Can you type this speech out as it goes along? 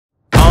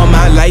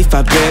life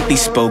I've barely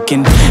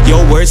spoken.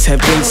 Your words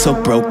have been so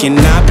broken.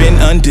 I've been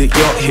under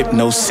your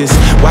hypnosis.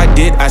 Why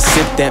did I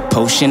sip that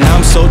potion?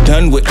 I'm so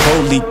done with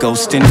holy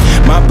ghosting.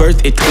 My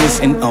birth, it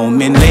is an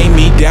omen. Lay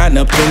me down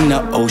up in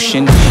the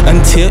ocean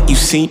until you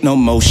see no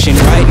motion.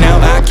 Right now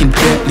I can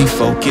barely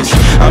focus.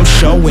 I'm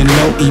showing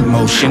no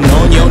emotion.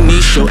 On your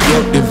knees, show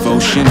your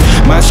devotion.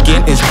 My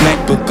skin is black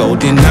but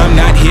golden. I'm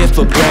not here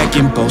for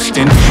bragging,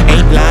 boasting.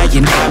 Ain't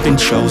lying, I've been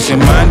chosen.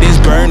 Mind is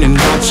burning,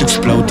 heart's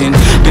exploding.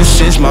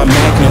 This is my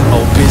magnum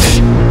opus.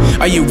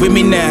 Are you with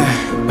me now?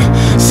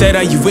 Said,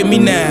 are you with me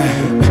now?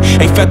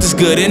 Ain't felt this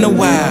good in a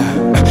while.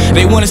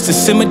 They want us to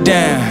simmer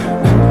down.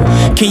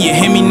 Can you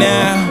hear me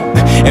now?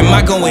 Am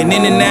I going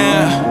in and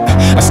out?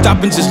 I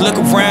stop and just look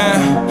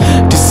around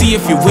to see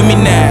if you're with me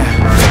now.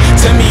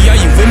 Tell me, are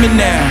you with me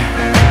now?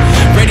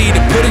 Ready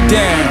to put it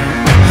down.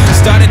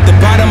 Start at the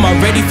bottom,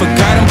 already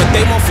forgot them, but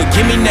they won't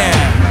forgive me now.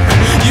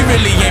 You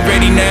really ain't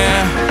ready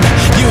now.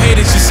 You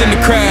haters just in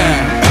the crowd,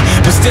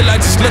 but still I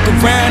just look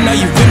around. Are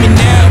you with me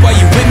now? Are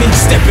you with me?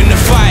 Step in the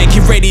fire,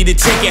 get ready to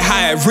take it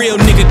higher. Real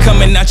nigga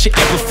coming out your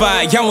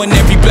amplified. Y'all want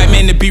every black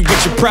man to be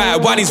rich and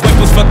pride. Why these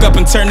weapons fuck up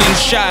and turn into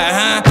shy,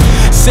 huh?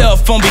 Cell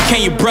phone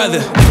became your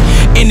brother.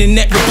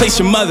 Internet replace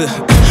your mother.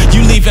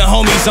 You leaving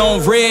homies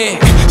on red.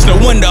 It's no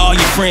wonder all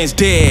your friends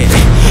dead.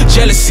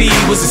 Jealousy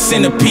was a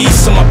centerpiece,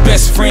 so my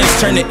best friends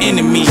turned to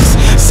enemies.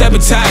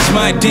 Sabotage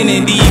my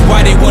identity.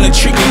 Why they wanna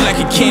treat me like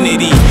a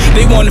Kennedy?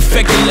 They wanna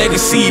affect the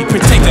legacy.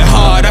 Protect the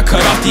heart, I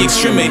cut off the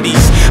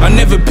extremities. I'll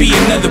never be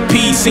another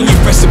piece in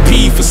your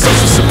recipe for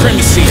social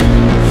supremacy.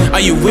 Are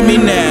you with me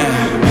now?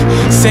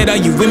 Said, are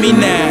you with me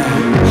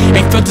now?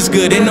 Ain't felt this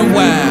good in a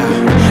while.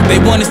 They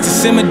want us to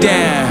simmer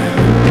down.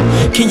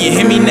 Can you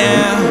hear me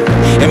now?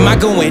 Am I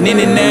going in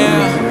and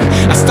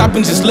out? I stop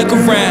and just look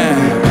around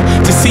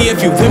to see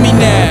if you're with me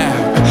now.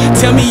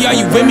 Tell me, are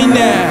you with me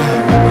now?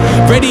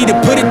 Ready to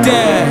put it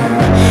down.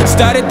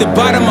 Start at the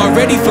bottom,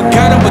 already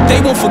forgot them, but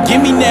they won't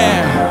forgive me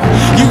now.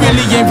 You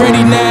really ain't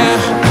ready now.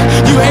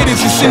 You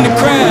haters just in the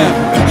crowd,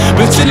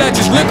 but till I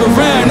just look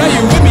around. Are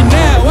you with me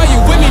now? Are you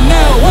with me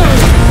now?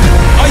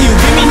 Are you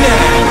with me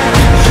now?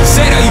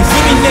 Said, are you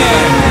with me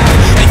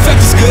now? Ain't felt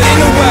this good in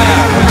a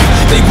while.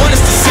 They want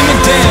us to simmer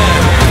down.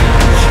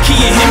 Can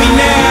you hear me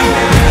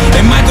now?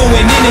 Am I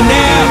going in and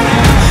out?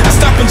 I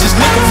stop and just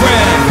look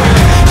around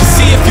to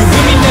see if you're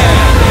with me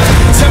now.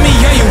 Tell me,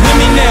 are you with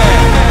me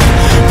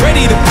now?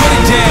 Ready to put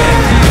it down.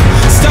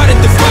 Start at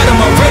the bottom,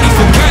 already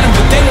forgot them,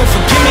 but they won't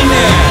forgive me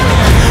now.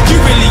 You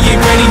really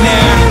ain't ready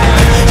now.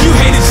 You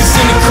haters just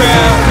in the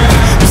crowd,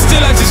 but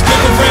still I just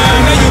look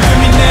around. Are you with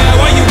me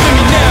now? Are you with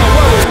me now?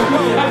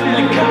 Whoa. I feel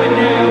it coming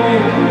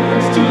now.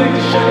 It's too late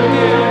to shut it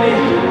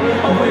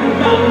down. Over the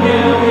mountain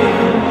now.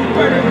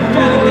 Burning the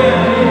valley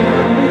down.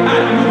 I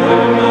don't know where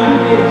my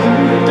mind is.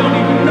 Don't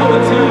even know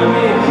what time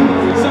is.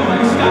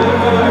 Somebody stop the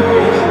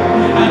virus.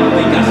 I don't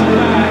think I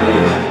survive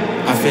this.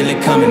 I feel it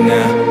coming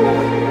now.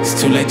 It's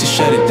too late to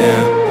shut it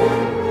down.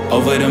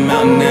 Over the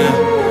mountain now.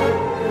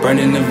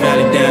 Burning the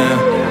valley down.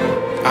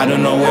 I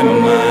don't know where my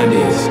mind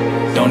is.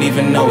 Don't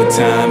even know what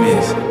time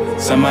is.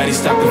 Somebody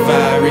stop the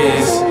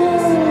virus.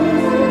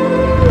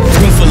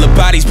 Room full of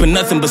bodies, but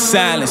nothing but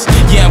silence.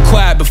 Yeah, I'm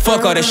quiet, but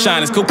fuck all that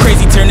shyness. Go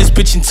crazy, turn this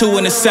bitch into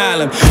an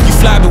asylum. You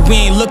fly, but we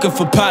ain't looking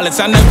for pilots.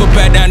 I never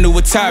back down to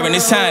a tyrant,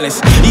 it's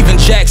highness. Even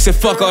Jack said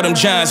fuck all them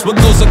giants. What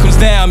goes up comes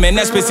down, man,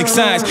 that's basic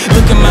science.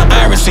 Look at my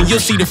iris and you'll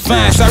see the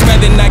fines. I'd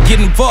rather not get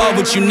involved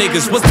with you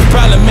niggas. What's the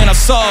problem, man? I'll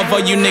solve all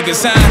you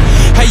niggas, huh?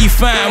 How you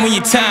find when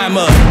your time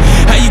up?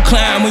 How you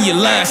climb when your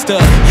line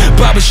stuck?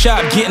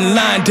 Barbershop getting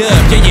lined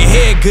up. Yeah, your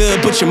hair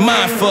good, but your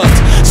mind fucked.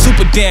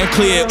 Super damn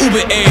clear,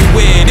 Uber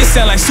everywhere. This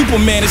sound like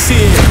Superman is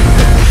here.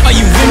 Are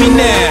you with me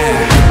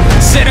now?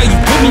 Said, are you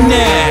with me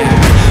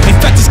now? Ain't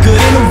felt this good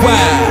in a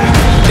while.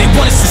 They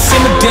want us to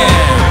simmer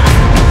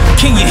down.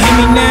 Can you hear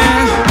me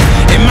now?